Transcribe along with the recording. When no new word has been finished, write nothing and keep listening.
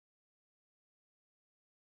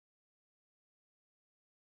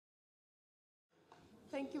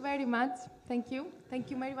Thank you very much. Thank you.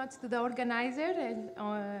 Thank you very much to the organizer and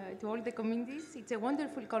to all the communities. It's a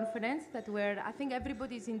wonderful conference that I think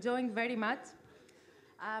everybody is enjoying very much.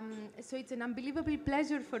 So it's an unbelievable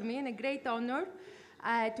pleasure for me and a great honor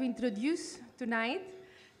to introduce tonight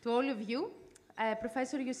to all of you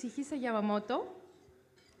Professor Yoshihisa Yamamoto.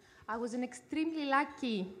 I was an extremely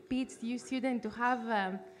lucky PhD student to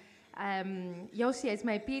have Yoshi as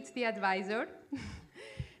my PhD advisor.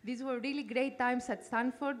 These were really great times at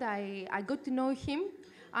Stanford. I got to know him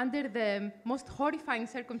under the most horrifying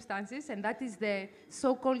circumstances, and that is the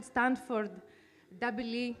so-called Stanford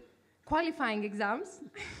EE qualifying exams,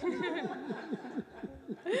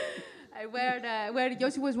 where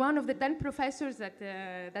Yoshi was one of the 10 professors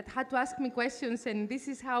that had to ask me questions, and this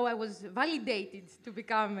is how I was validated to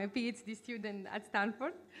become a PhD student at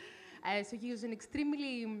Stanford. So he was an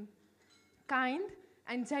extremely kind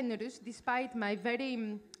and generous, despite my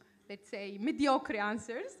very, let's say, mediocre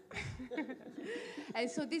answers. And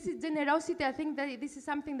so this is generosity. I think that this is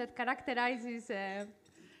something that characterizes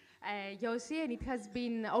Yoshi, and it has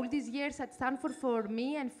been all these years at Stanford for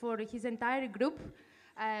me and for his entire group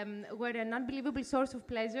were an unbelievable source of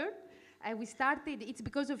pleasure. We started, it's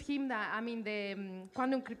because of him that I'm in the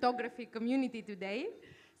quantum cryptography community today.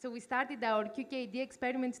 So we started our QKD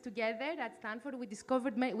experiments together at Stanford. We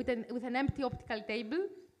discovered, with an empty optical table,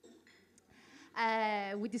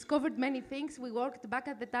 we discovered many things. We worked back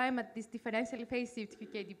at the time at this differential phase shift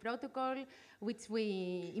QKD protocol, which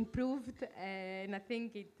we improved, and I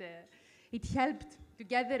think it helped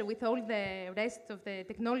together with all the rest of the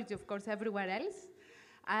technology, of course, everywhere else.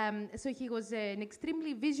 So he was an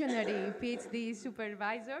extremely visionary PhD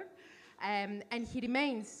supervisor, and he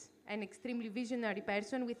remains an extremely visionary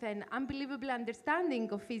person with an unbelievable understanding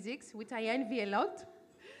of physics, which I envy a lot.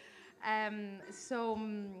 So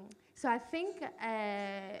I think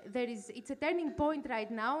it's a turning point right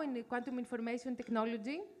now in quantum information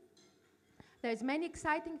technology. There's many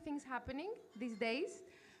exciting things happening these days,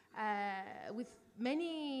 with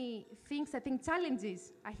many things, I think,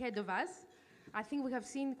 challenges ahead of us. I think we have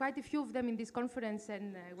seen quite a few of them in this conference,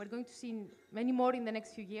 and we're going to see many more in the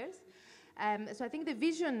next few years. So I think the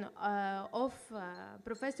vision of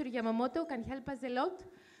Professor Yamamoto can help us a lot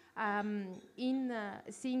in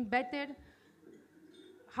seeing better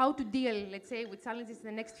how to deal, let's say, with challenges in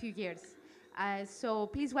the next few years. So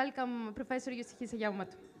please welcome Professor Yoshihisa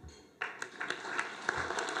Yamamoto.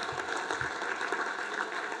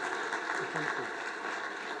 Thank you.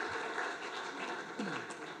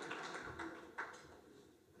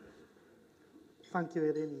 Thank you,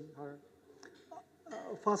 Eleni.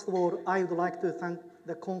 First of all, I would like to thank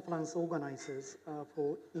the conference organizers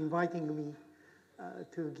for inviting me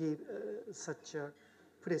to give such a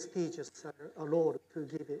prestigious role to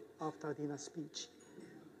give it after dinner speech.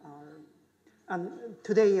 And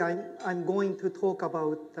today I'm going to talk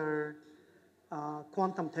about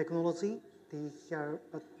quantum technology,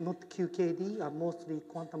 but not QKD, mostly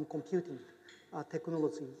quantum computing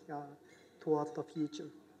technology towards the future.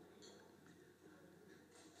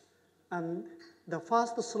 And the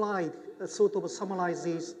first slide sort of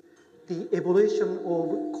summarizes the evolution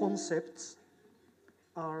of concepts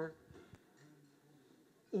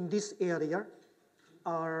in this area.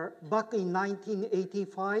 Back in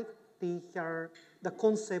 1985, the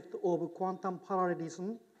concept of quantum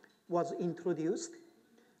parallelism was introduced.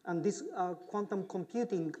 And this quantum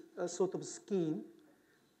computing sort of scheme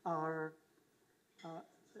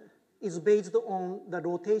is based on the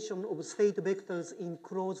rotation of state vectors in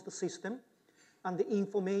closed system, and the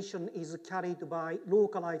information is carried by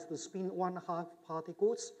localized spin 1/2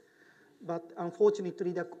 particles. But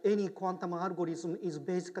unfortunately, any quantum algorithm is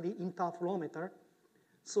basically interferometer.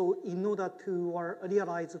 So in order to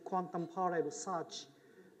realize quantum parallel search,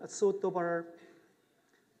 a sort of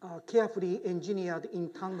carefully engineered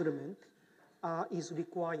entanglement is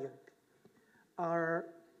required.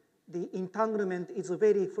 The entanglement is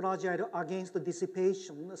very fragile against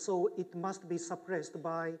dissipation, so it must be suppressed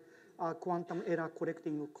by quantum error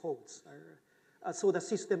correcting codes. So the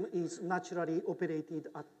system is naturally operated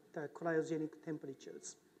at cryogenic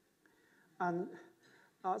temperatures. And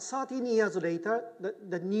 13 years later,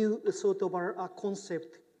 the new sort of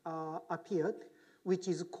concept appeared, which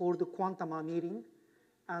is called quantum annealing.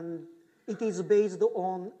 And it is based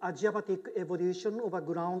on adiabatic evolution of a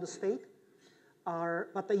ground state.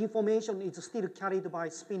 But the information is still carried by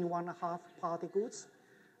spin 1/2 particles.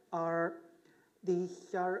 The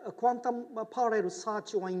quantum parallel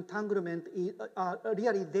search or entanglement is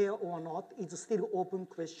really there or not is still open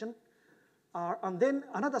question. And then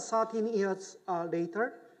another 13 years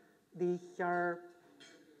later, the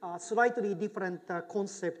slightly different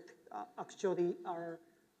concept actually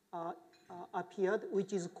appeared,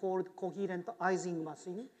 which is called coherent Ising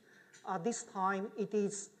machine. This time it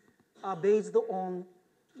is based on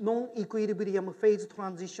non-equilibrium phase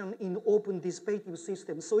transition in open dissipative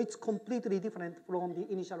systems. So it's completely different from the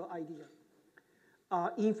initial idea.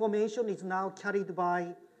 Information is now carried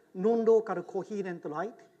by non-local coherent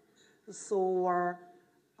light. So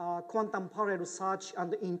quantum parallel search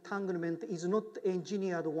and entanglement is not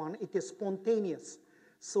engineered one. It is spontaneous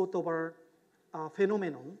sort of a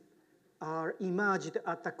phenomenon emerged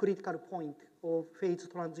at a critical point of phase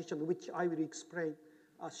transition, which I will explain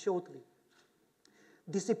shortly.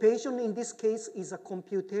 Dissipation in this case is a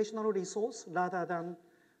computational resource rather than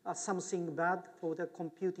something bad for the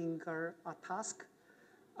computing task.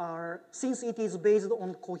 Since it is based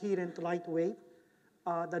on coherent light wave,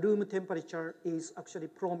 the room temperature is actually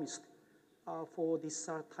promised for this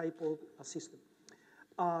type of system.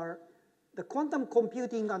 The quantum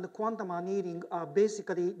computing and quantum annealing are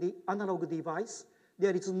basically the analog device.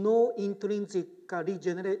 There is no intrinsic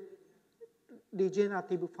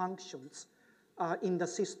regenerative functions in the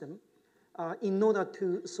system in order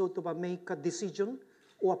to sort of make a decision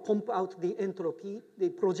or pump out the entropy. The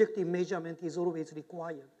projective measurement is always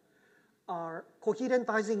required. Coherent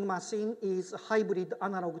Ising machine is a hybrid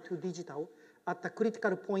analog to digital. At the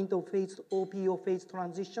critical point of OPO phase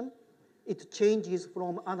transition, it changes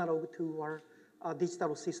from analog to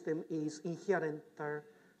digital system is inherent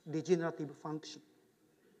degenerative function.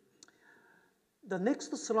 The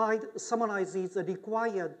next slide summarizes the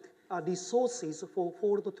required resources for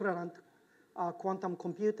fault-tolerant quantum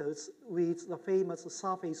computers with the famous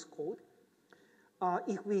surface code.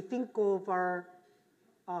 If we think of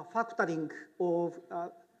factoring of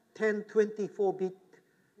 10, 24-bit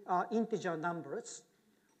integer numbers,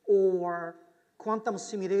 or quantum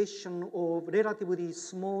simulation of relatively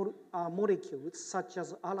small molecules such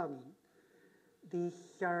as alanine, the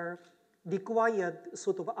required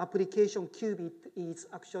sort of application qubit is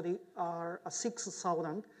actually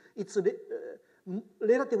 6,000. It's a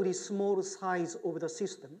relatively small size of the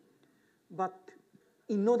system, but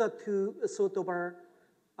in order to sort of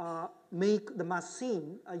make the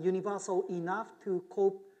machine universal enough to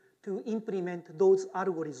cope to implement those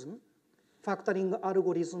algorithms, factoring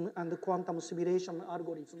algorithm and quantum simulation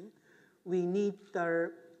algorithm, we need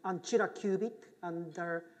the Anchira qubit, and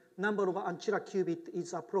the number of Anchira qubit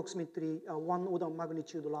is approximately 1 order of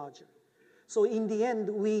magnitude larger. So in the end,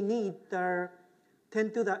 we need the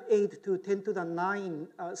 10 to the 8 to 10 to the 9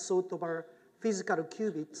 sort of physical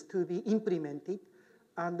qubits to be implemented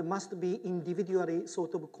and must be individually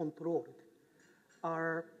sort of controlled.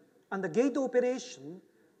 And the gate operation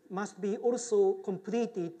must be also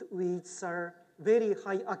completed with very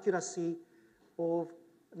high accuracy of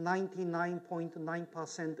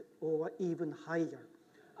 99.9% or even higher.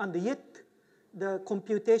 And yet, the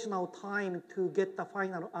computational time to get the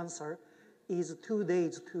final answer is 2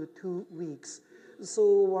 days to 2 weeks.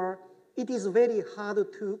 So it is very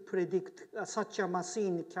hard to predict such a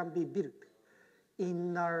machine can be built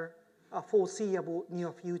in a foreseeable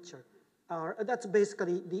near future. That's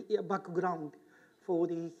basically the background for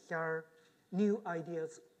the new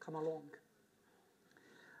ideas come along.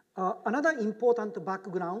 Another important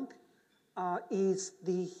background is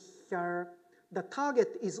the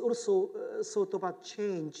target is also sort of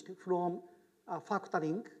changed from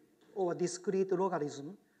factoring or discrete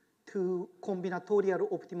logarithm to combinatorial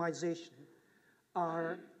optimization.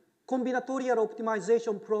 Combinatorial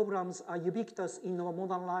optimization programs are ubiquitous in our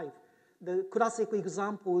modern life. The classic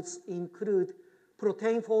examples include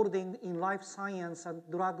protein folding in life science and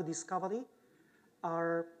drug discovery,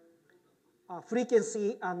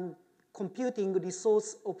 frequency and computing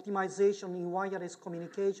resource optimization in wireless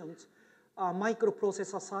communications,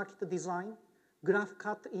 microprocessor circuit design, graph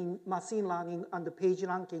cut in machine learning, and page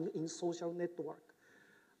ranking in social network.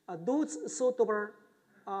 Those sort of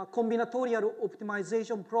combinatorial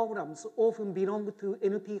optimization programs often belong to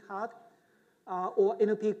NP-hard or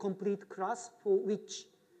NP-complete class, for which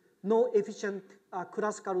no efficient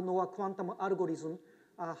classical nor quantum algorithm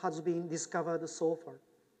has been discovered so far.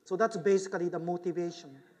 So that's basically the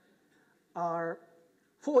motivation.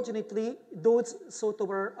 Fortunately, those sort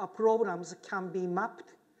of programs can be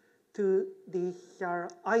mapped to the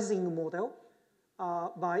Ising model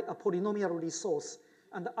by a polynomial resource.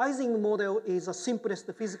 And the Ising model is the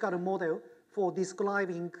simplest physical model for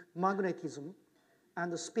describing magnetism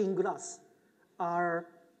and spin glass. For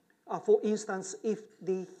instance, if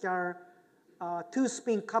the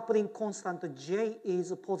two-spin coupling constant J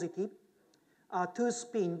is positive, two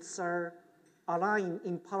spins are aligned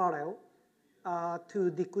in parallel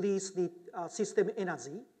to decrease the system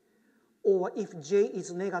energy, or if J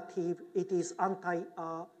is negative, it is anti-aligned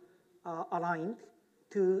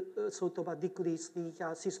to sort of decrease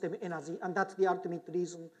the system energy. And that's the ultimate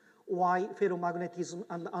reason why ferromagnetism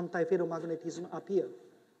and anti-ferromagnetism appear.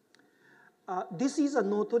 This is a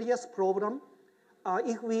notorious problem.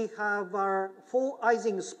 If we have 4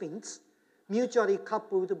 Ising spins mutually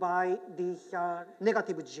coupled by the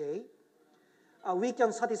negative J, we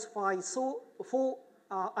can satisfy 4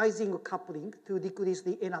 Ising coupling to decrease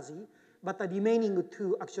the energy, but the remaining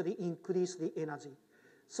 2 actually increase the energy.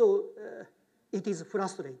 So it is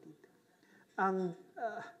frustrated. And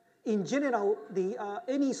in general,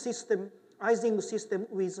 any system, Ising system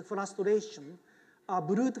with frustration,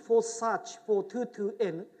 brute force search for 2 to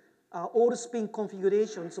n, all spin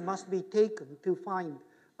configurations must be taken to find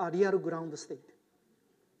a real ground state.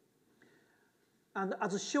 And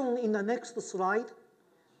as shown in the next slide,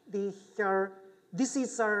 this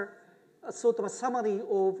is a sort of a summary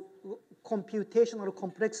of computational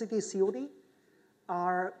complexity theory.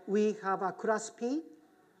 We have a class P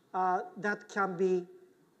that can be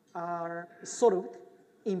solved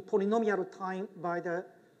in polynomial time by the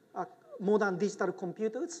modern digital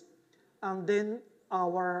computers. And then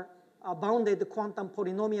our bounded quantum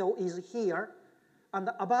polynomial is here. And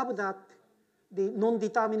above that, the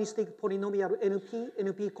non-deterministic polynomial NP,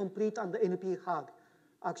 NP complete, and the NP hard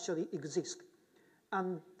actually exist.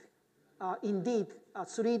 And indeed, a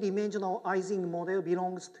 3-dimensional Ising model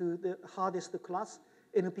belongs to the hardest class,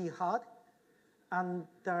 NP hard. And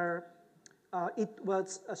it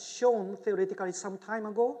was shown theoretically some time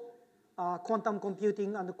ago, quantum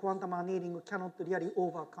computing and quantum annealing cannot really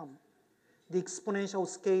overcome the exponential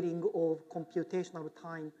scaling of computational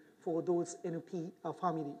time for those NP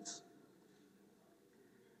families.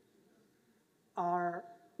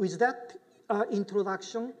 With that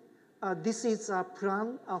introduction, this is a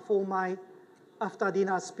plan for my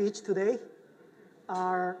after-dinner speech today.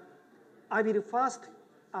 I will first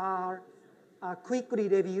quickly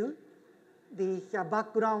review the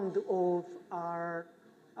background of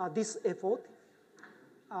this effort.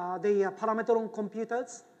 They are parametron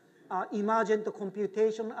computers, emergent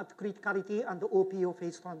computation at criticality, and OPO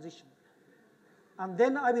phase transition. And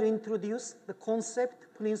then I will introduce the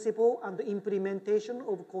concept, principle, and the implementation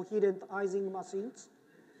of coherent Ising machines.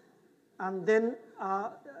 And then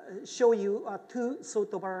show you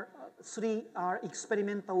 3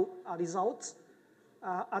 experimental results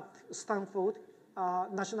at Stanford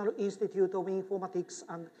National Institute of Informatics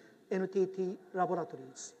and NTT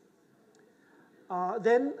laboratories.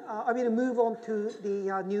 Then I will move on to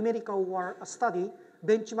the numerical study,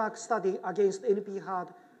 benchmark study against NP-hard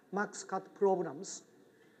max cut problems.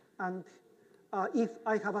 And if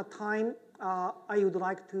I have a time, I would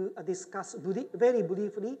like to discuss very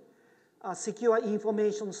briefly secure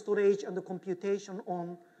information storage and computation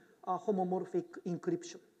on homomorphic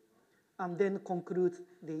encryption, and then conclude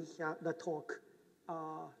the talk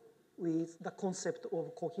with the concept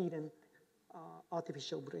of coherent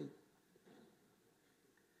artificial brain.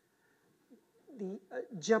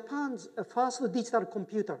 Japan's first digital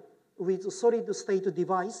computer with solid-state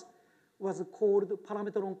device was called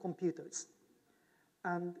parametron computers.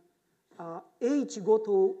 And H.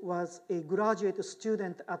 Goto was a graduate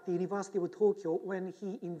student at the University of Tokyo when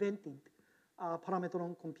he invented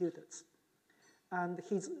parametron computers. And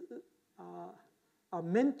his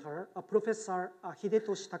mentor, Professor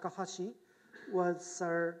Hidetoshi Takahashi, was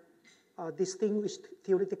a distinguished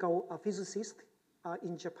theoretical physicist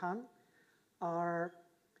in Japan.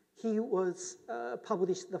 He was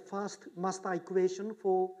published the first master equation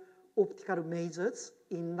for optical measures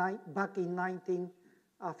back in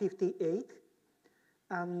 1958,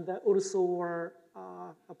 and also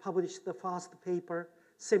published the first paper,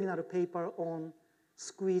 seminal paper on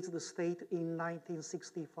squeezed state in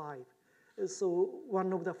 1965. So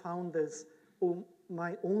one of the founders of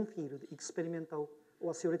my own field, experimental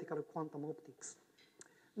or theoretical quantum optics.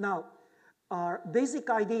 Now, our basic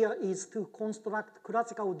idea is to construct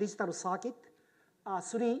classical digital circuit,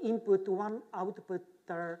 3 input, 1 output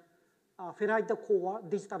ferrite core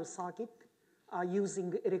digital circuit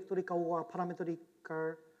using electrical or parametric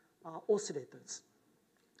oscillators.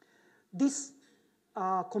 This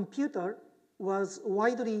computer was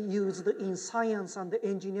widely used in science and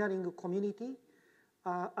engineering community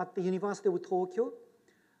at the University of Tokyo,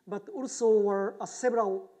 but also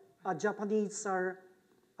several Japanese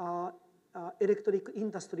electric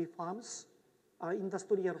industry firms,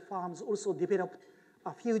 industrial firms also developed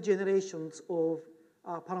a few generations of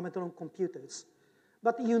parametron computers.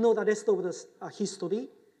 But you know the rest of the history.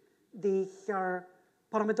 The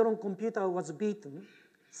parametron computer was beaten,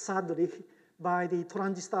 sadly, by the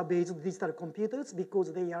transistor-based digital computers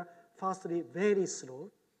because they are firstly, very slow,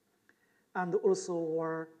 and also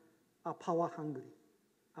are power hungry.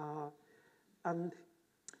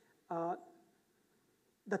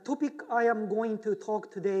 The topic I am going to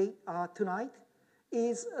talk tonight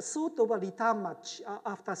is sort of a return match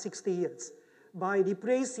after 60 years by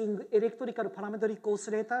replacing electrical parametric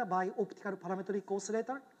oscillator by optical parametric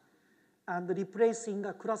oscillator and replacing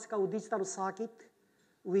a classical digital circuit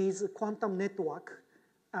with quantum network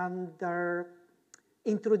and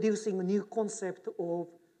introducing a new concept of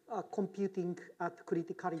computing at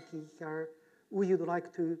criticality here. We would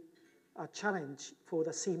like to challenge for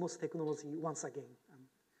the CMOS technology once again.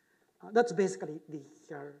 That's basically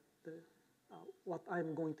what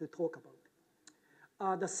I'm going to talk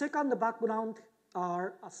about. The second background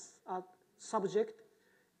subject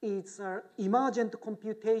is emergent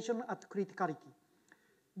computation at criticality.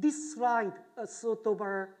 This slide sort of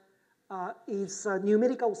is a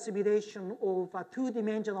numerical simulation of a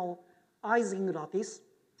two-dimensional Ising lattice.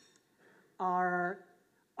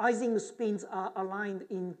 Ising spins are aligned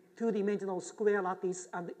in two-dimensional square lattice,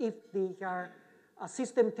 and if the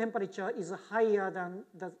system temperature is higher than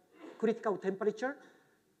the critical temperature,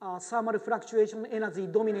 thermal fluctuation energy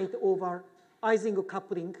dominate over Ising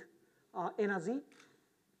coupling energy.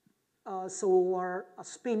 So our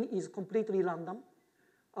spin is completely random.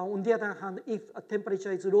 On the other hand, if a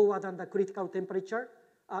temperature is lower than the critical temperature,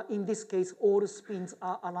 in this case, all spins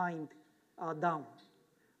are aligned down.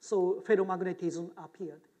 So ferromagnetism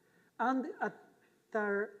appeared. And at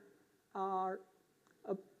the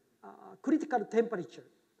critical temperature,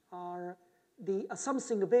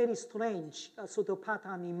 something very strange sort of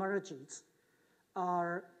pattern emerges.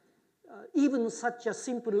 Even such a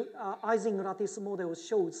simple Ising lattice model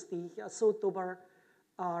shows the sort of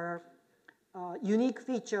unique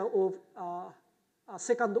feature of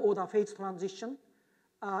second-order phase transition.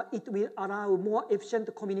 It will allow more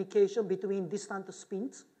efficient communication between distant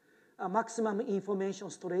spins, maximum information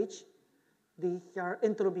storage, the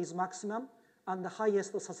entropy is maximum, and the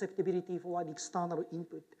highest susceptibility for an external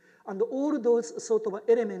input. And all those sort of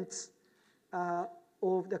elements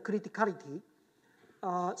of the criticality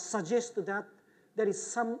suggest that there is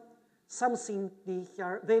something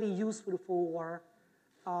very useful for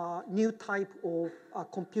new type of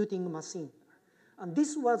computing machine. And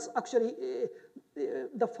this was actually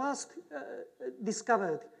the first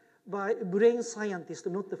discovered by brain scientists,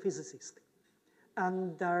 not the physicist.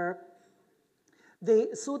 And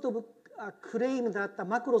they sort of claim that the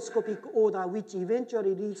macroscopic order, which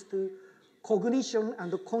eventually leads to cognition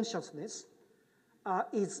and consciousness,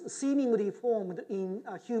 is seemingly formed in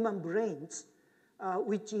human brains,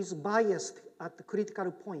 which is biased at the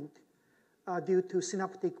critical point due to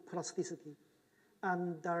synaptic plasticity.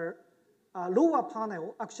 And the lower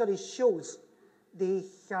panel actually shows the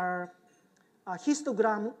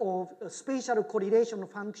histogram of spatial correlation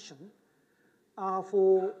function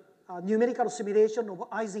for numerical simulation of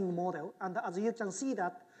Ising model. And as you can see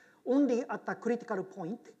that only at the critical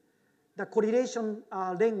point, the correlation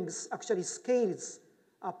length actually scales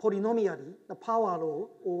polynomially, the power law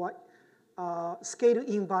or scale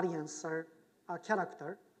invariance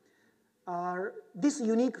character. This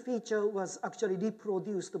unique feature was actually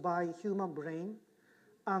reproduced by human brain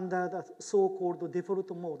under the so-called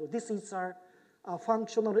default mode. This is a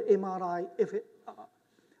functional MRI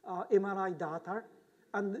data,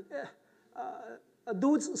 and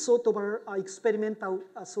those sort of experimental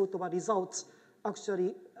sort of results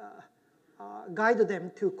actually guide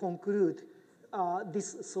them to conclude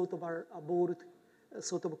this sort of bold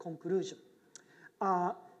sort of conclusion.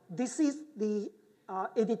 This is the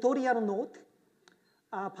editorial note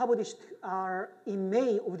published in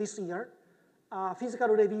May of this year. Physical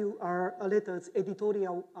Review Letters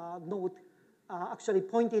editorial note actually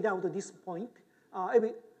pointed out this point. I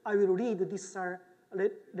will read this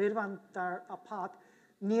relevant part.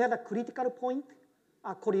 Near the critical point,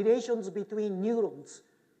 correlations between neurons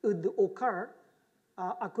would occur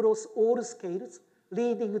across all scales,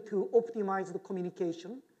 leading to optimized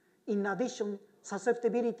communication. In addition,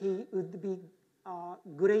 susceptibility would be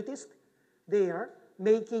greatest there,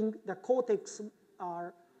 making the cortex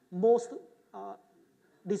most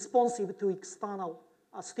responsive to external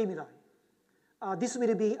stimuli. This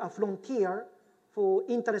will be a frontier for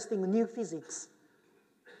interesting new physics,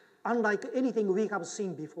 unlike anything we have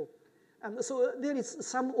seen before. And so there is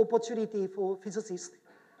some opportunity for physicists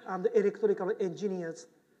and electrical engineers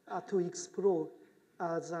to explore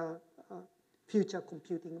as a future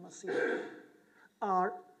computing machine.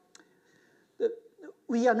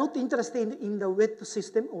 We are not interested in the wet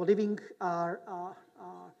system or living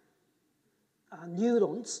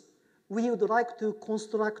neurons. We would like to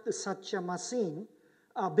construct such a machine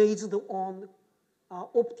based on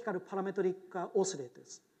optical parametric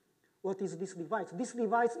oscillators. What is this device? This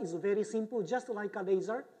device is very simple, just like a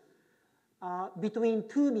laser. Between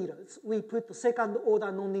two mirrors, we put second-order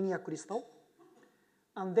nonlinear crystal.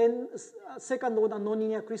 And then second-order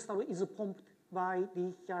nonlinear crystal is pumped by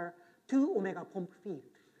the 2 omega pump field.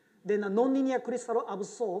 Then a nonlinear crystal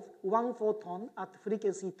absorbs 1 photon at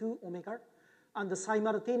frequency 2 omega, and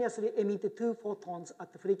simultaneously emit 2 photons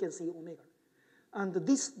at frequency omega. And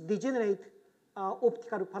this degenerate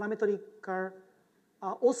optical parametric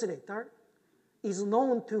oscillator is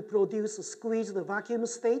known to produce squeezed vacuum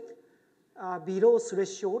state below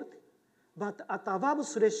threshold, but at above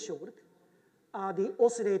threshold, the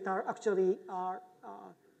oscillator actually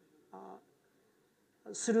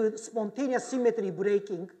through spontaneous symmetry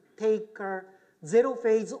breaking take zero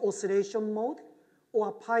phase oscillation mode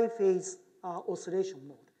or pi phase oscillation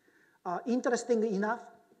mode. Interesting enough,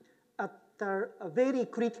 at a very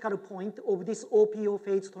critical point of this OPO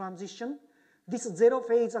phase transition, this zero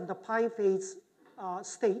phase and the pi phase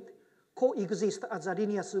state coexist as a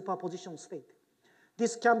linear superposition state.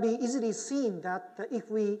 This can be easily seen that if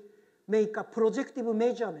we make a projective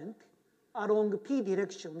measurement along p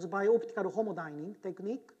directions by optical homodyning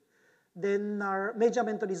technique, then our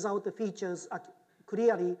measurement result features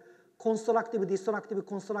clearly constructive, destructive,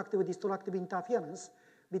 constructive, destructive interference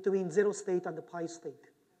between zero state and the pi state.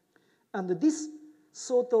 And this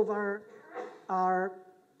sort of our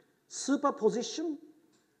superposition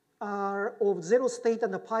of zero state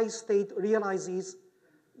and the pi state realizes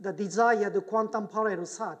the desired quantum parallel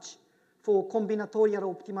search for combinatorial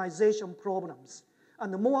optimization problems.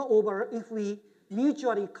 And moreover, if we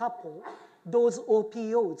mutually couple those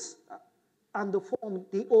OPOs and form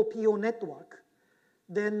the OPO network,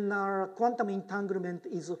 then our quantum entanglement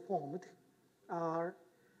is formed.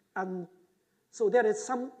 And so there is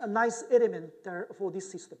some nice element for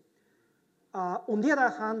this system. On the other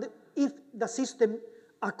hand, if the system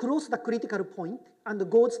across the critical point and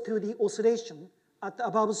goes to the oscillation at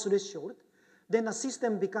above threshold, then the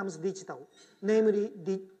system becomes digital. Namely,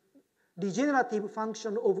 the degenerative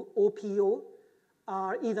function of OPO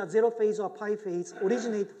are either zero phase or pi phase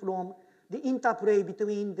originate from the interplay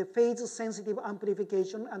between the phase-sensitive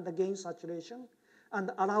amplification and the gain saturation,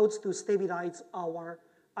 and allows to stabilize our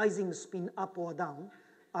Ising spin up or down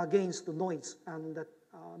against noise and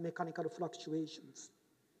mechanical fluctuations.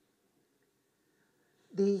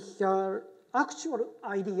 The actual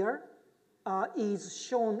idea is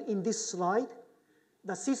shown in this slide.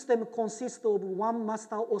 The system consists of one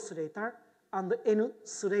master oscillator and n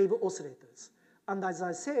slave oscillators. And as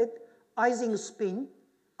I said, Ising spin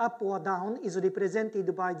up or down is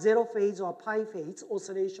represented by zero phase or pi phase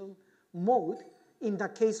oscillation mode in the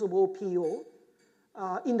case of OPO.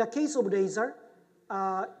 In the case of laser,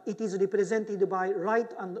 it is represented by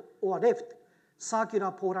right and or left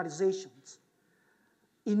circular polarizations.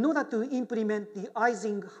 In order to implement the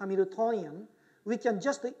Ising Hamiltonian, we can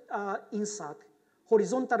just insert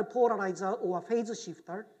horizontal polarizer or phase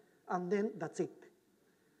shifter, and then that's it.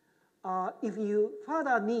 If you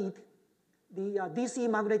further need the DC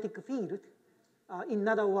magnetic field, in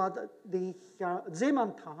other words, the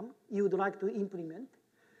Zeeman term you would like to implement,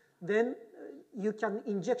 then you can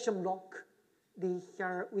injection lock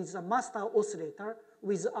with a master oscillator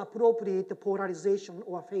with appropriate polarization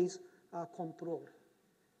or phase control.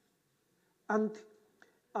 And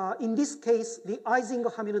in this case, the Ising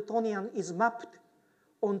Hamiltonian is mapped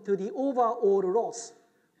onto the overall loss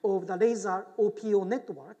of the laser OPO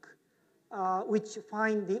network, which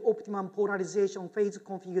find the optimum polarization phase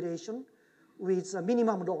configuration with a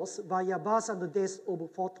minimum loss via birth and death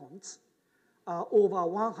of photons over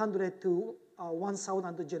 100 to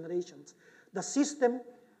 1,000 generations. The system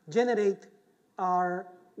generate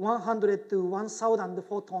 100 to 1,000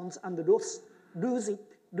 photons and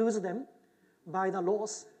lose them by the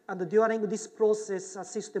loss. And during this process, the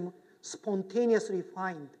system spontaneously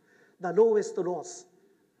find the lowest loss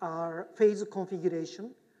phase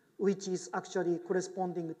configuration, which is actually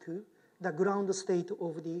corresponding to the ground state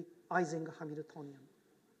of the Ising Hamiltonian.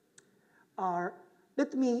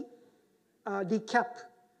 Let me recap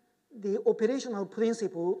the operational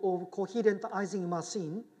principle of coherent Ising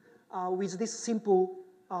machine with this simple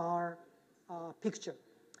picture.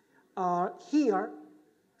 Here,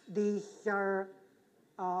 the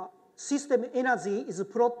system energy is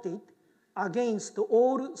plotted against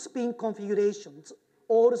all spin configurations.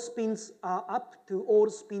 All spins are up to all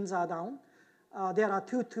spins are down. There are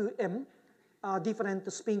 2 to m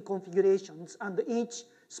different spin configurations, and each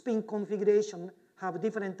spin configuration have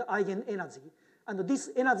different eigenenergy. And this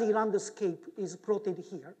energy landscape is plotted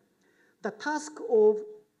here. The task of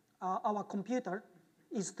our computer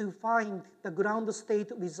is to find the ground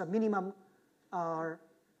state with a minimum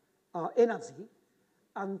energy,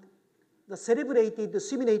 and the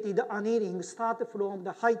simulated annealing start from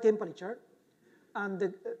the high temperature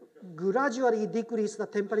and gradually decrease the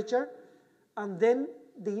temperature, and then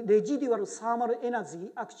the residual thermal energy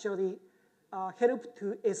actually help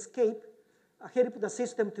the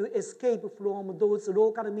system to escape from those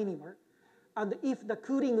local minima. And if the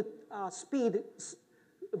cooling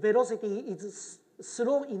velocity is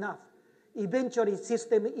slow enough, eventually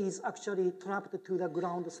system is actually trapped to the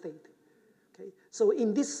ground state. Okay? So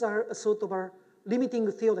in this sort of a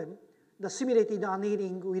limiting theorem, the simulated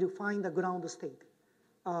annealing will find the ground state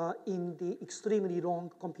in the extremely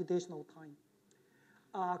long computational time.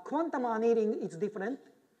 Quantum annealing is different.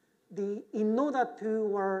 In order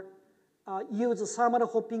to use thermal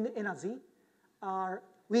hopping energy,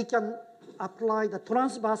 we can apply the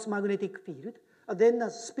transverse magnetic field, then a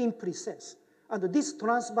spin precess. And this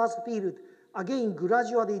transverse field, again,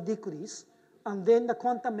 gradually decrease, and then the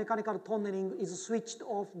quantum mechanical tunneling is switched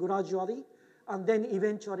off gradually, and then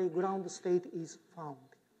eventually ground state is found.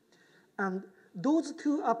 And those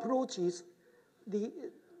two approaches, the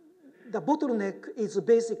bottleneck is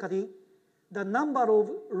basically the number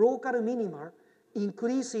of local minima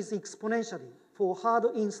increases exponentially for hard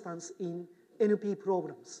instance in NP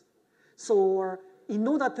problems. So in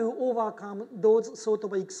order to overcome those sort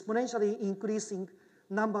of exponentially increasing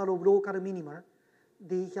number of local minima,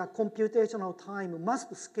 the computational time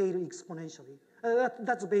must scale exponentially.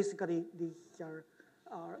 That's basically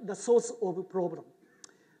the source of the problem.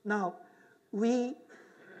 Now, we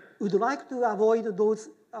would like to avoid those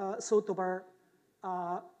sort of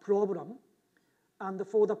problem, and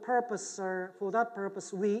for that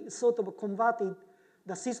purpose, we sort of converted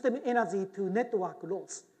the system energy to network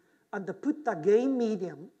loss and put the gain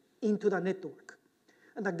medium into the network.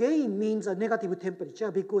 And the gain means a negative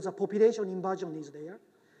temperature because a population inversion is there.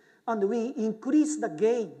 And we increase the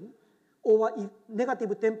gain over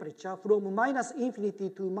negative temperature from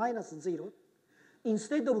 -infinity to -0.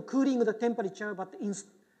 Instead of cooling the temperature, but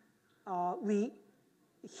we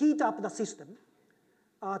heat up the system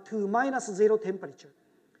to -0 temperature.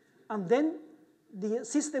 And then the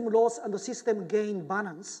system loss and the system gain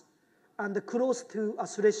balance and close to a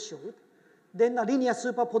threshold. Then a linear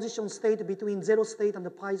superposition state between 0 state and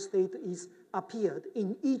the pi state is appeared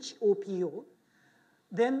in each OPO.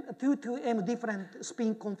 Then 2 to m different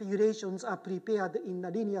spin configurations are prepared in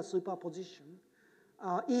a linear superposition,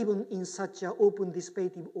 even in such open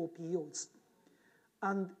dissipative OPOs.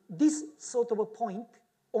 And this sort of a point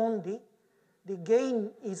only, the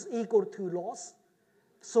gain is equal to loss,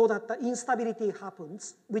 so that the instability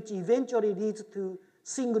happens, which eventually leads to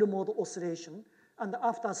single mode oscillation. And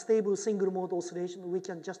after stable single mode oscillation, we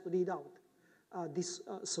can just read out this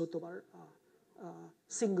sort of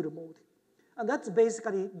single mode. And that's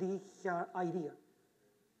basically the idea.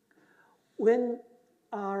 When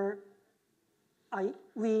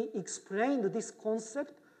we explained this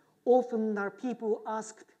concept, often people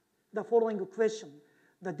asked the following question: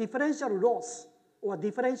 the differential loss or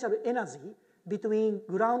differential energy between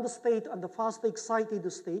ground state and the first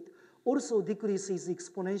excited state also decreases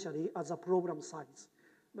exponentially as a problem size.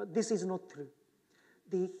 But this is not true.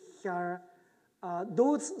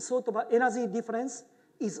 Those sort of energy difference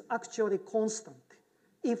is actually constant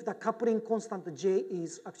if the coupling constant J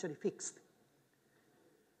is actually fixed.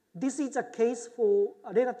 This is a case for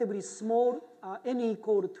a relatively small n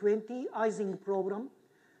equal 20 Ising problem.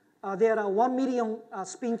 There are 1 million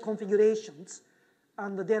spin configurations,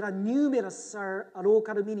 and there are numerous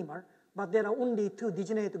local minima, but there are only 2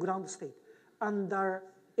 degenerate ground state. And the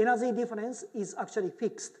energy difference is actually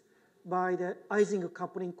fixed by the Ising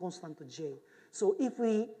coupling constant J. So if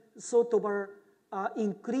we sort of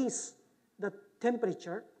increase the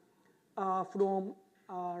temperature from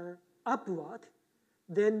upward,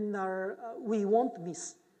 then we won't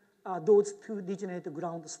miss those 2 degenerate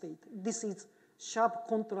ground state. This is sharp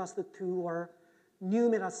contrast to our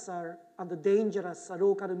numerous and dangerous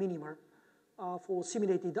local minima for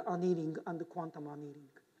simulated annealing and quantum annealing,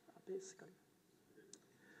 basically.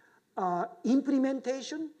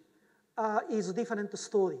 Implementation is a different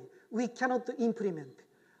story. We cannot implement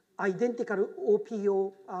identical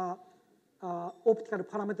OPO optical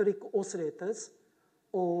parametric oscillators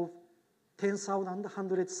of 10,000,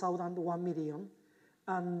 100,000, 1 million,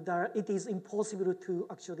 and it is impossible to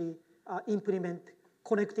actually implement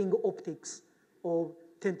connecting optics of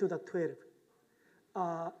 10 to the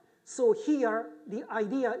 12. So here, the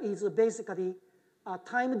idea is basically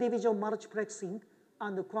time division multiplexing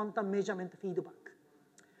and quantum measurement feedback.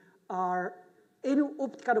 N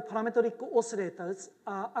optical parametric oscillators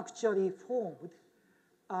are actually formed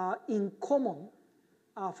in common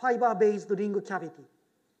fiber-based ring cavity.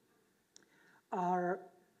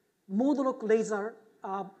 Moduloc laser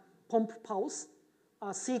pump pulse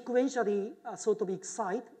sequentially sort of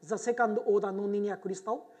excite the second order nonlinear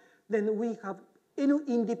crystal. Then we have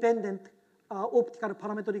N-independent optical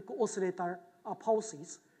parametric oscillator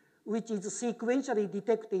pulses, which is sequentially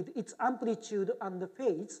detected its amplitude and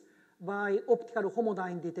phase by optical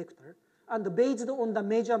homodyne detector. And based on the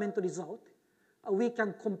measurement result, we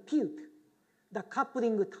can compute the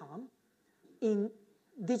coupling term in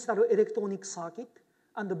digital electronic circuit.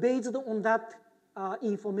 And based on that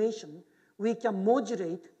information, we can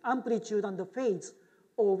modulate amplitude and phase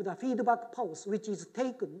of the feedback pulse, which is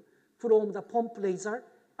taken from the pump laser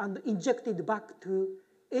and injected back to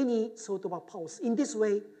any sort of a pulse. In this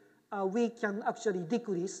way, we can actually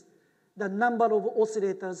decrease the number of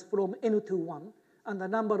oscillators from N to 1 and the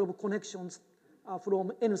number of connections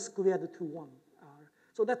from N squared to 1.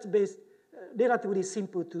 So that's relatively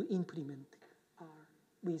simple to implement,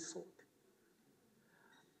 we thought.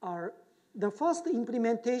 The first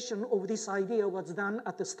implementation of this idea was done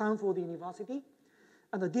at Stanford University.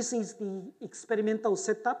 And this is the experimental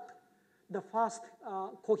setup, the first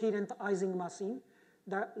coherent Ising machine.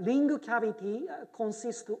 The ring cavity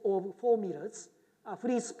consists of 4 mirrors,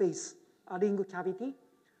 free space ring cavity.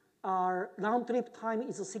 Round trip time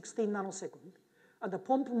is 16 nanoseconds. And the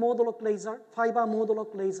pump moduloc laser, fiber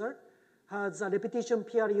moduloc laser, has a repetition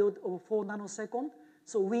period of 4 nanoseconds.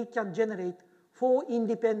 So we can generate 4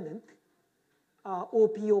 independent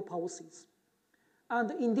OPO pulses.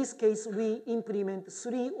 And in this case, we implement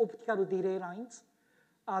 3 optical delay lines.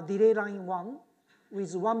 Delay line 1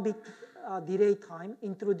 with 1 bit delay time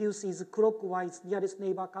introduces clockwise nearest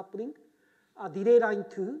neighbor coupling. Delay line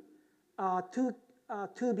 2,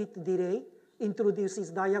 2 bit delay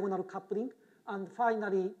introduces diagonal coupling. And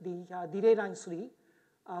finally, the delay line 3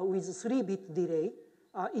 with 3 bit delay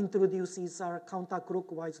introduces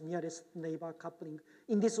counterclockwise nearest neighbor coupling.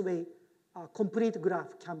 In this way, complete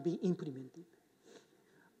graph can be implemented.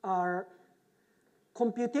 Our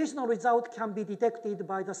computational result can be detected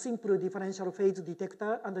by the simple differential phase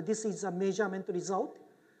detector, and this is a measurement result.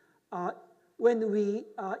 When we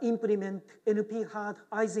implement NP-hard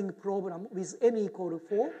Ising problem with n equal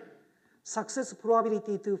 4, success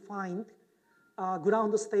probability to find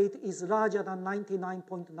ground state is larger than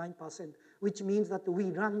 99.9%, which means that we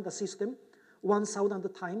run the system 1,000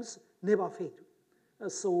 times, never fail.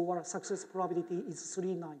 So our success probability is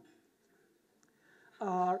 3.9.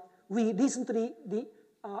 We recently, the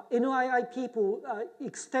NII people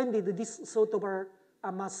extended this sort of a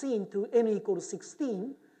machine to n equals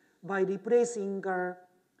 16 by replacing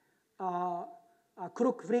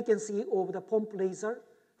clock frequency of the pump laser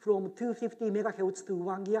from 250 megahertz to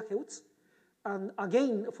 1 gigahertz. And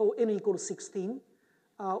again, for n equals 16,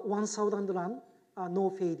 1,000 run, no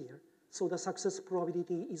failure. So the success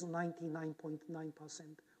probability is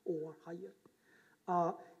 99.9% or higher.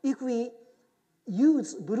 If we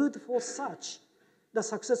use brute force search, the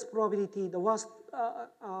success probability, the worst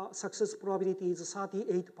success probability is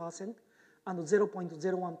 38% and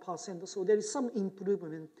 0.01%. So there is some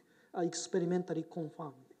improvement experimentally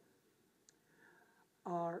confirmed.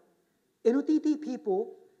 NTT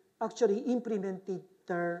people actually implemented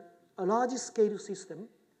their large-scale system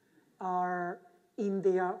in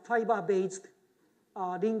their fiber-based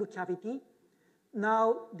ring cavity.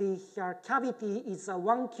 Now the cavity is a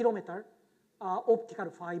 1 kilometer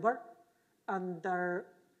optical fiber, and the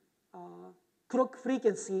clock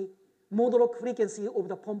frequency, moduloc frequency of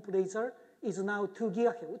the pump laser is now 2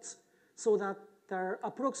 gigahertz, so that there are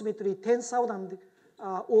approximately 10,000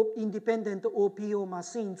 independent OPO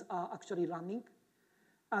machines are actually running.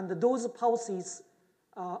 And those pulses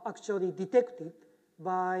are actually detected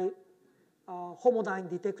by homodyne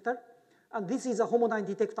detector. And this is a homodyne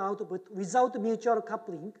detector output without mutual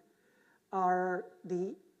coupling.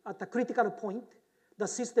 At the critical point, the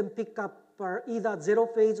system pick up either 0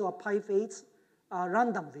 phase or pi phase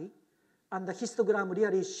randomly. And the histogram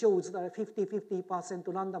really shows the 50-50%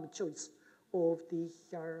 random choice of the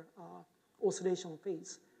oscillation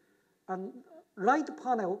phase. And right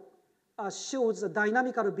panel shows the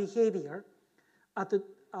dynamical behavior.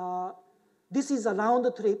 This is a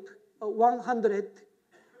round trip, 100.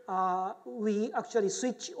 We actually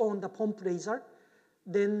switch on the pump laser.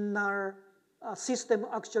 Then our system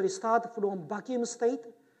actually starts from vacuum state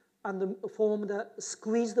and form the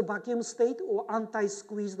squeezed vacuum state or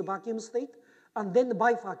anti-squeezed vacuum state, and then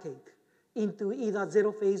bifurcate into either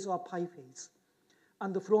 0 phase or pi phase.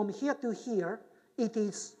 And from here to here, it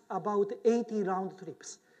is about 80 round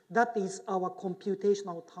trips. That is our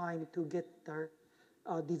computational time to get the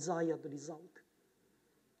desired result.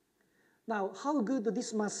 Now, how good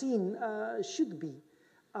this machine should be?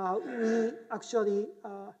 We actually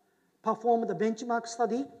performed the benchmark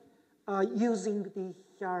study using the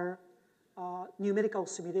numerical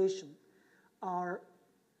simulation.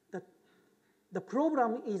 The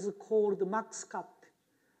program is called MaxCut.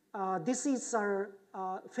 This is our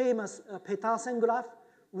famous Petersen graph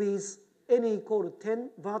with n equal to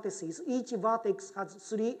 10 vertices. Each vertex has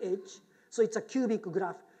 3 edges, so it's a cubic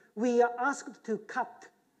graph. We are asked to cut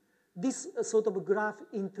this sort of graph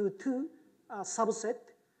into 2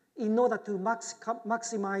 subsets in order to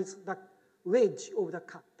maximize the wedge of the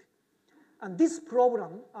cut. And this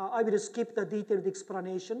program, I will skip the detailed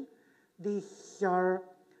explanation. If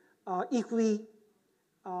we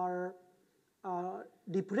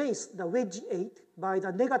replace the wedge 8 by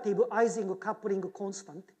the negative Ising coupling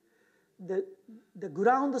constant, the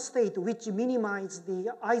ground state which minimizes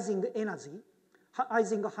the Ising energy,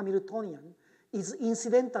 Ising Hamiltonian, is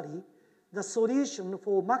incidentally the solution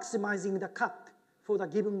for maximizing the cut for the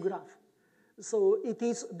given graph. So it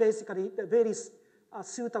is basically a very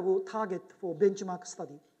suitable target for benchmark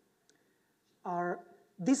study.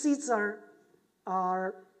 This is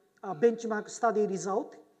our benchmark study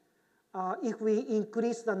result. If we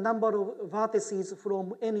increase the number of vertices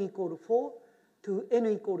from n equal to 4 to n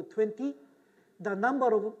equal to 20, the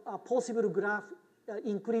number of possible graph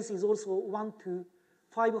increase is also 1 to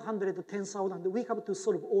 510,000. We have to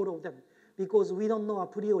solve all of them because we don't know a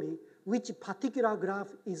priori which particular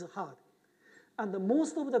graph is hard. And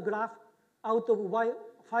most of the graph out of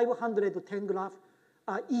 510 graph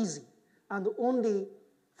are easy, and only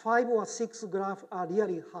 5 or 6 graphs are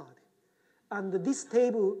really hard. And this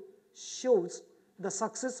table shows the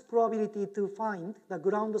success probability to find the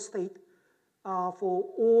ground state for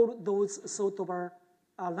all those sort of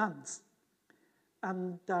runs.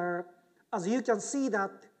 And as you can see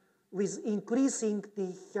that with increasing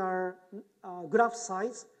the graph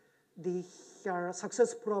size, the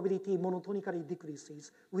success probability monotonically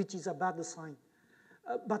decreases, which is a bad sign.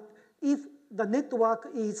 But if the network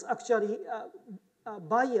is actually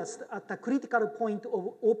biased at the critical point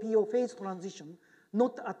of OPO phase transition,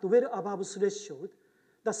 not at well above threshold,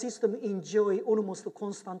 the system enjoys almost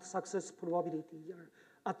constant success probability,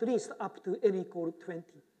 at least up to n equal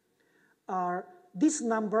 20. This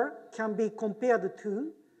number can be compared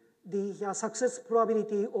to the success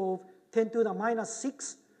probability of 10 to the minus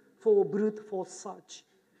 6 for brute force search.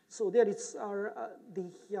 So there is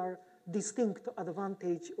the distinct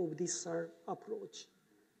advantage of this approach.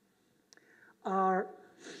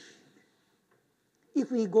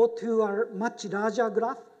 If we go to a much larger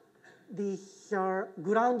graph, the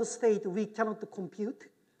ground state we cannot compute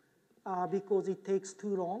because it takes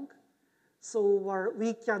too long. So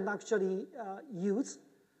we can actually use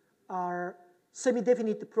our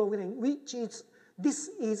semi-definite programming, this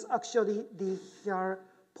is actually the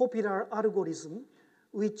popular algorithm,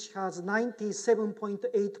 which has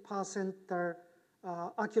 97.8%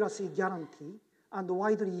 accuracy guarantee and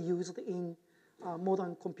widely used in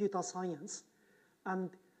modern computer science. And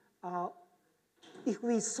if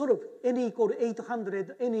we solve n equal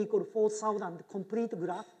 800, n equal 4,000 complete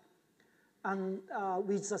graph, and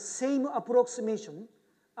with the same approximation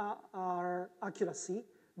accuracy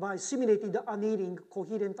by simulated annealing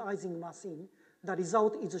coherent Ising machine, the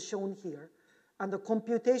result is shown here. And the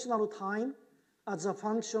computational time as a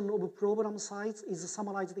function of program size is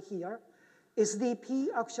summarized here. SDP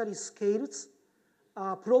actually scales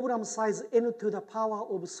program size n to the power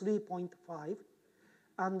of 3.5,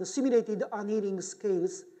 and the simulated annealing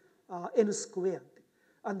scales n squared.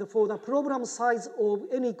 And for the program size of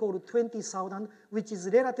n equal to 20,000, which is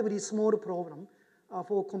relatively small program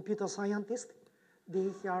for computer scientists,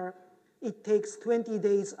 it takes 20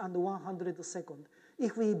 days and 100 seconds.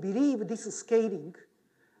 If we believe this scaling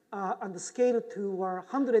and scale to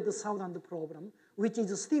 100,000 program, which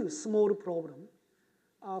is still small problem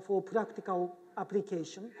for practical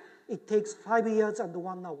application, it takes 5 years and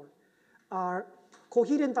 1 hour.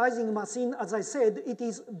 Coherent Ising machine, as I said, it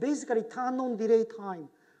is basically turn-on delay time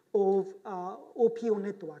of OPO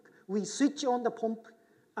network. We switch on the pump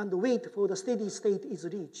and wait for the steady state is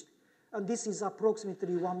reached. And this is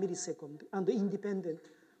approximately 1 millisecond and independent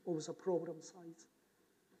of the program size.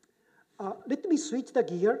 Let me switch the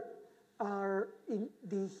gear and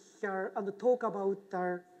talk about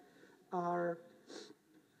our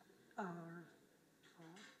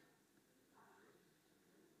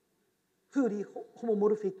fully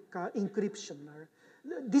homomorphic encryption.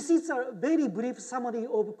 This is a very brief summary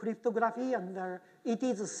of cryptography, and it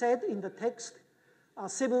is said in the text,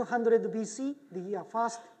 700 BC, the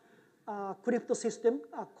first crypto system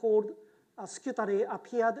called Scutari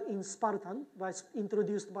appeared in Spartan,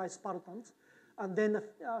 introduced by Spartans. And then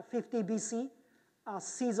 50 BC,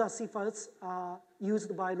 Caesar ciphers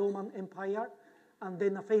used by Roman Empire, and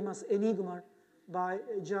then a famous enigma by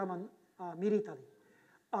German military.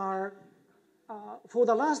 For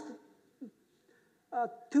the last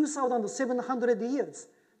 2,700 years,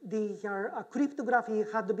 the cryptography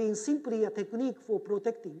had been simply a technique for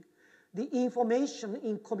protecting the information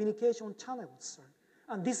in communication channels.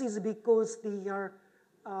 And this is because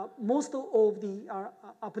most of the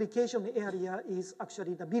application area is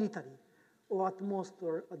actually the military, or at most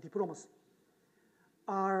diplomacy.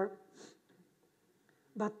 But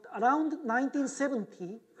around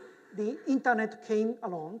 1970, the internet came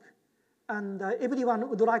along, and everyone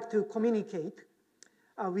would like to communicate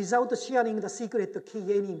without sharing the secret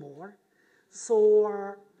key anymore.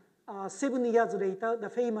 So 7 years later, the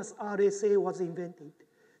famous RSA was invented.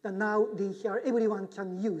 And now everyone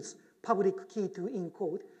can use public key to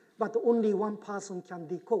encode, but only one person can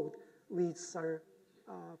decode with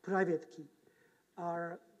private key.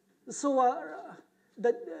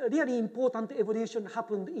 The really important evolution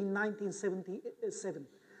happened in 1977.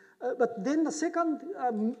 But then the second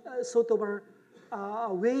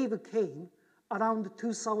wave came around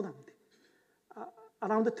 2000.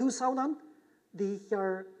 Around 2000,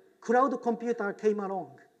 the cloud computer came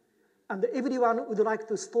along, and everyone would like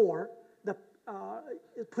to store the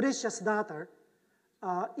precious data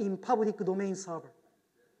in public domain server.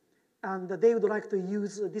 And they would like to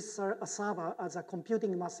use this server as a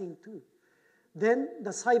computing machine too. Then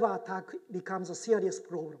the cyber attack becomes a serious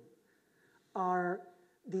problem.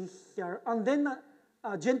 And then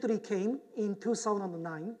Gentry came in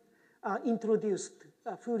 2009, introduced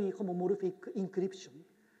fully homomorphic encryption,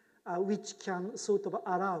 which can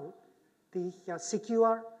allow the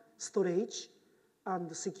secure storage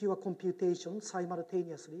and secure computation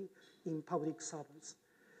simultaneously in public servers.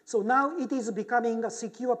 So now it is becoming a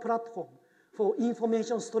secure platform for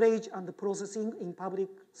information storage and processing in public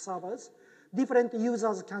servers. Different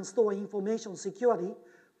users can store information securely,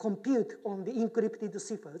 compute on the encrypted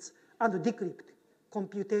ciphers, and decrypt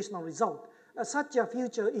computational result. Such a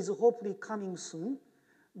future is hopefully coming soon,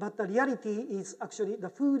 but the reality is actually the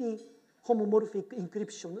fully homomorphic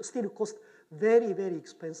encryption still costs very, very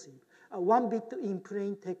expensive. 1 bit in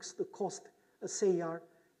plain text cost, say,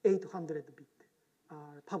 800 bit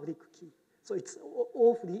public key. So it's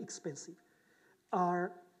awfully expensive.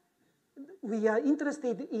 We are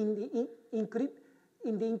interested in the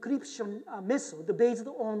encryption method based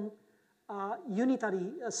on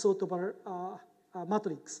unitary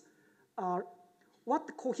matrix.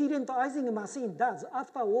 What coherent Ising machine does,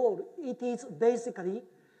 after all, it is basically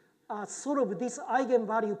solve this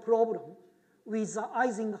eigenvalue problem with the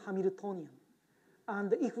Ising Hamiltonian.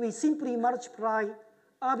 And if we simply multiply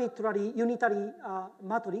arbitrary unitary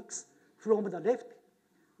matrix from the left,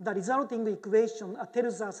 the resulting equation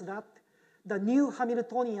tells us that the new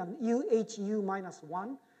Hamiltonian UHU minus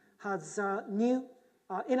 1 has a new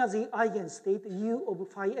energy eigenstate U of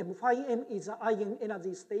phi m. Phi m is the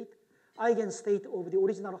eigenenergy state, eigenstate of the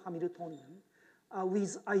original Hamiltonian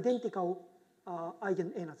with identical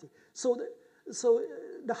eigenenergy. So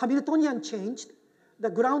the Hamiltonian changed, the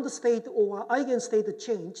ground state or eigenstate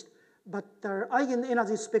changed, but the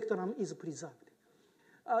eigenenergy spectrum is preserved.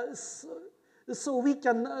 So we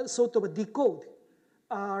can decode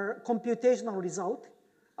our computational result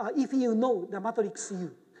if you know the matrix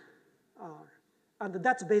U. And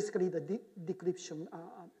that's basically the decryption.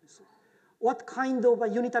 What kind of a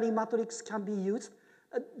unitary matrix can be used?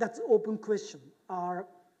 That's an open question.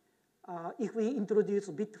 If we introduce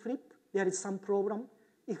bit flip, there is some problem.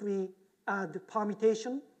 If we add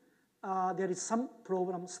permutation, there is some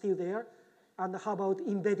problem still there. And how about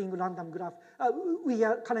embedding random graph? We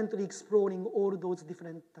are currently exploring all those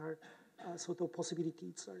different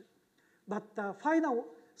possibilities. But the final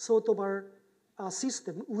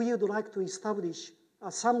system we would like to establish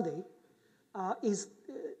someday is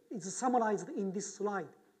summarized in this slide.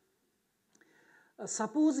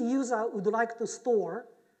 Suppose user would like to store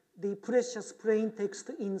the precious plain text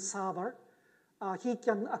in server. He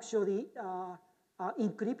can actually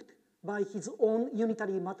encrypt by his own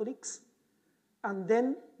unitary matrix, and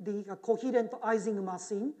then the coherent Ising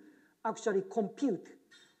machine actually compute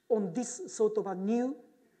on this a new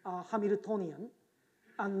Hamiltonian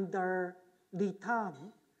and return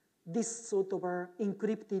this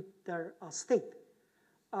encrypted state.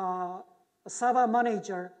 Server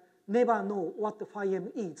manager never know what the phi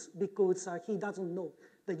m is because he doesn't know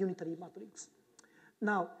the unitary matrix.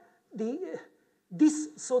 Now,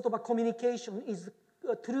 this a communication is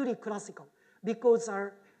truly classical because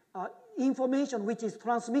information which is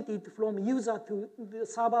transmitted from user to the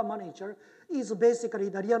server manager is basically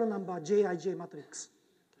the real number Jij matrix.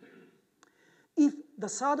 If the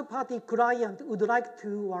third-party client would like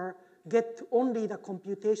to get only the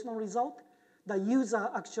computational result, the user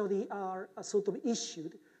actually are sort of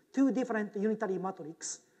issued two different unitary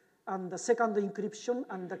matrices, and the second encryption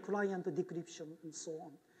and the client decryption and so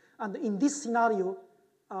on. And in this scenario,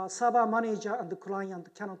 server manager and the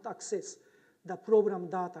client cannot access the program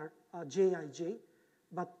data Jij,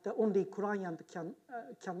 but only client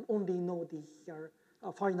can only know the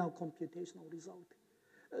final computational result.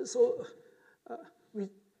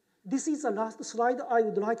 This is the last slide. I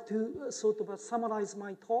would like to sort of summarize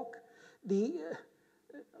my talk.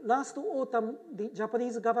 Last autumn, the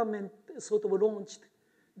Japanese government sort of launched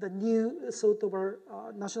the new sort of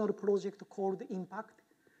national project called Impact,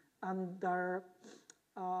 and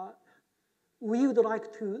we would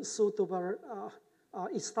like to sort of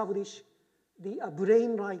establish the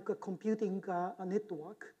brain-like computing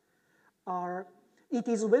network. It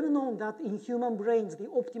is well known that in human brains, the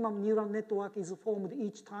optimum neural network is formed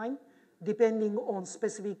each time, depending on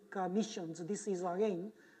specific missions. This is,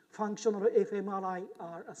 again, functional fMRI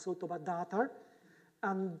sort of data.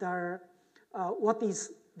 And what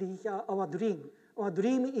is our dream? Our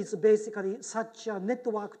dream is basically such a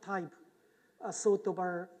network type sort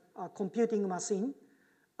of computing machine.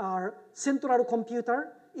 Our central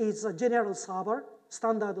computer is a general server,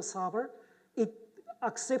 standard server. It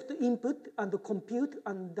accepts input and compute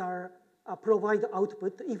and provide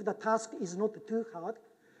output if the task is not too hard.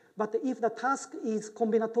 But if the task is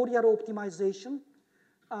combinatorial optimization,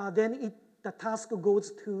 then the task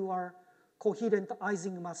goes to our coherent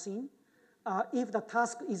Ising machine. If the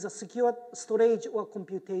task is a secure storage or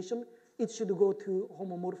computation, it should go to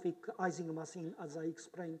homomorphic Ising machine, as I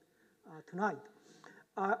explained tonight.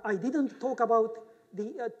 I didn't talk about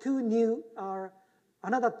the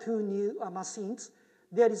another two new machines.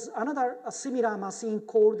 There is another similar machine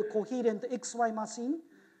called coherent XY machine,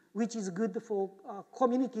 which is good for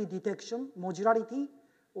community detection, modularity,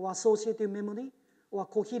 or associative memory, or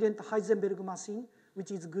coherent Heisenberg machine,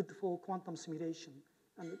 which is good for quantum simulation.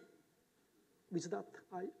 And with that,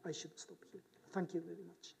 I should stop here. Thank you very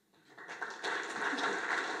much.